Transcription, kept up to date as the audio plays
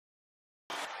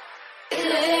Hey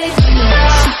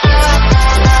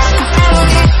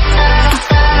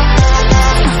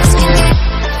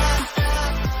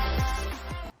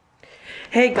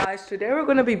guys, today we're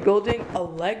going to be building a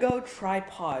Lego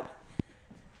tripod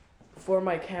for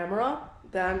my camera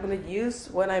that I'm going to use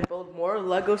when I build more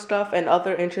Lego stuff and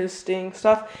other interesting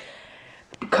stuff.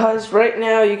 Because right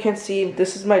now you can see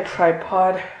this is my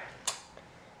tripod.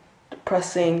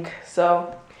 Depressing.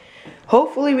 So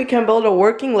hopefully we can build a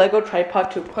working Lego tripod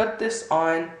to put this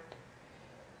on.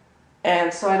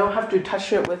 And so I don't have to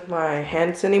touch it with my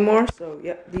hands anymore. So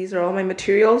yeah, these are all my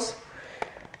materials.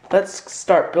 Let's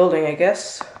start building, I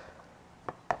guess.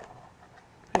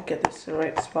 Let me get this in the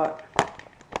right spot.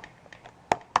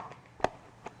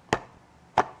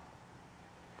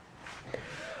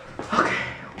 Okay.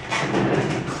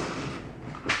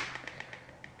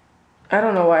 I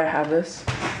don't know why I have this.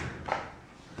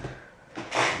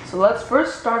 So let's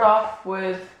first start off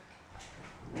with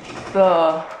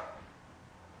the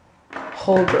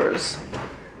holders.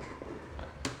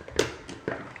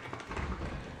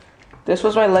 This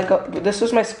was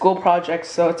my school project,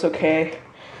 so it's okay.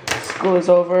 School is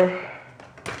over.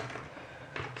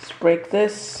 Let's break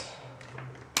this.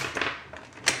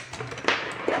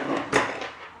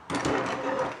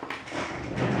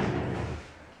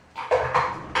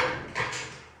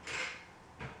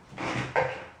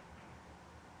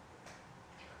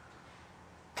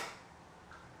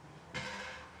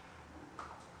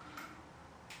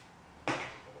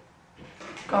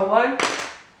 Got one.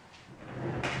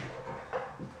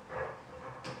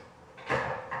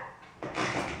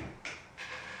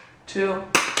 Two.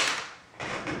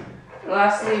 And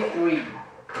lastly, three.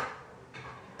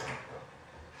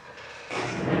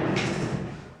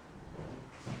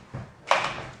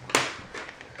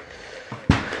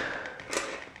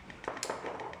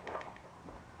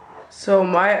 So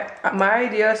my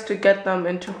idea is to get them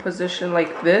into position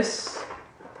like this.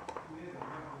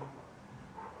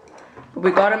 But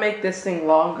we gotta make this thing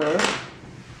longer.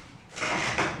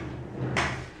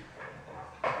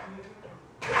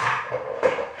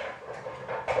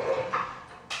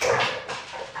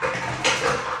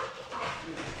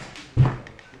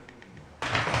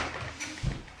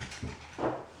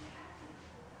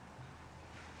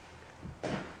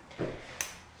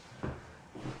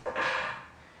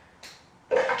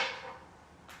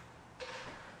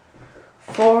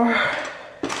 Four,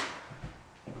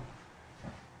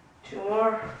 two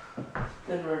more,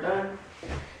 then we're done.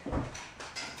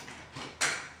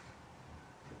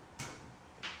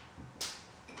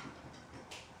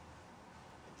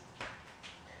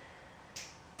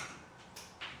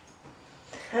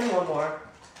 And one more.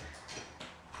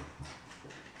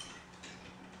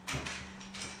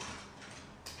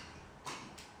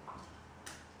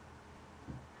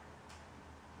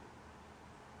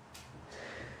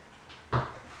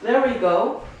 There we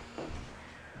go.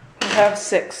 We have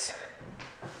 6.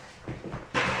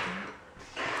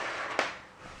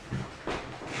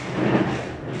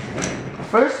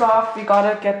 First off, we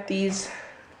gotta get these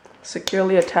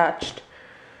securely attached.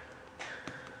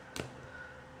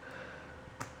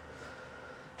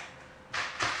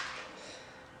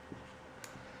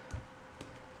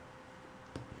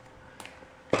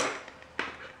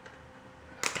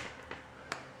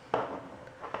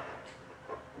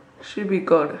 Should be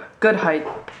good. Good height.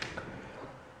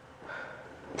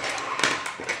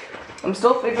 I'm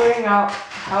still figuring out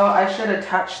how I should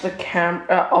attach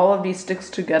the all of these sticks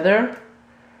together.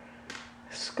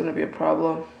 It's gonna be a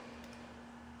problem.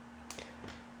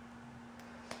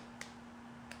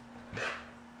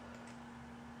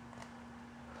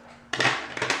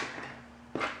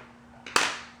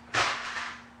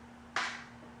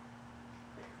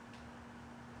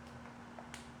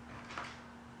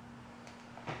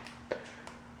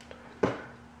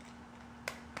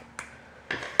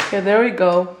 Okay, there we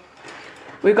go.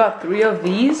 We got 3 of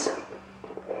these.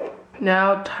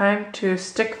 Now time to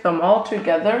stick them all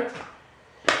together.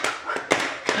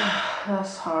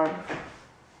 That's hard.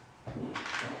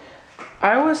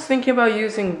 I was thinking about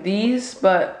using these,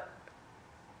 but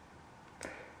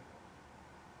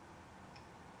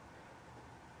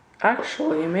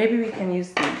actually maybe we can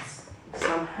use these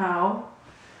somehow.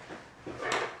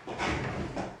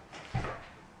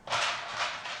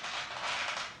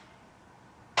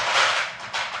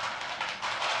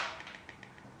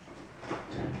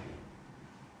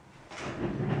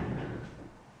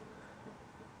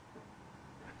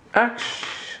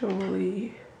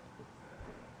 Actually,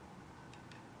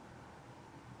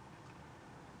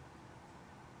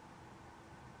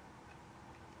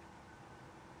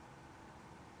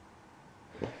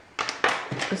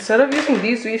 instead of using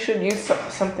these, we should use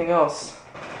something else.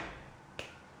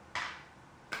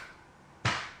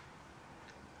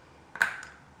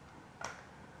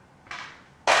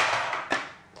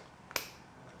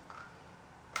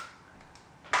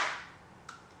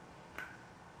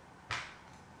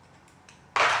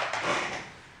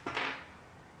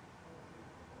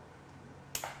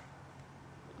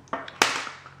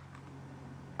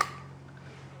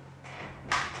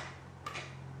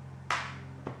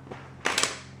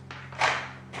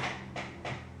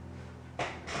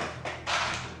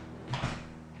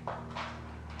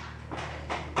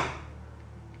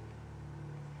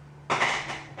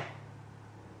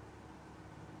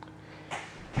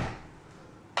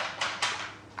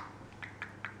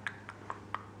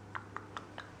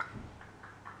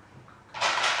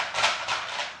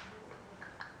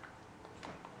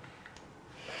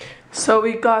 So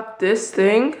we got this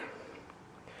thing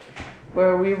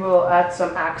where we will add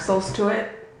some axles to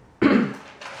it.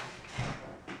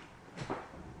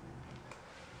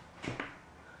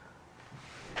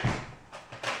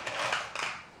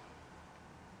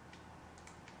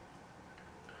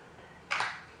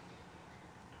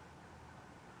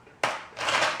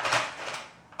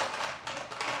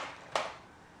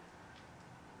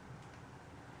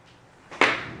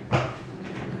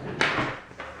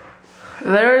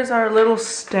 There is our little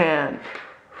stand.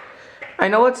 I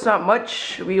know it's not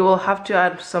much, we will have to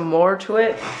add some more to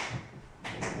it.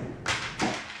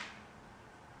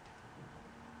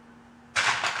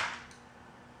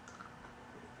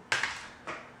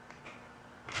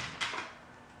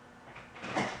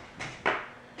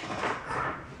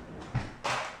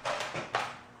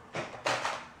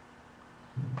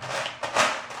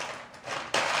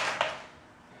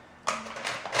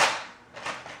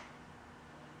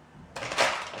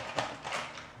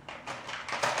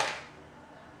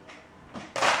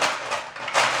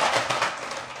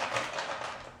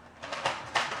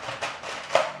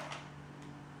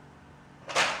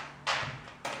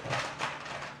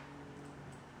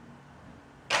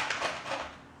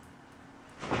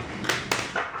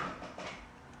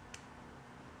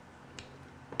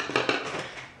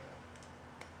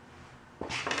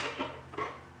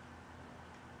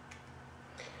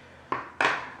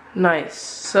 Nice.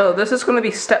 So this is going to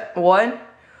be step 1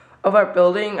 of our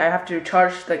building. I have to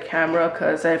charge the camera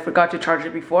because I forgot to charge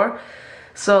it before.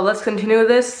 So let's continue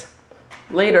this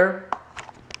later.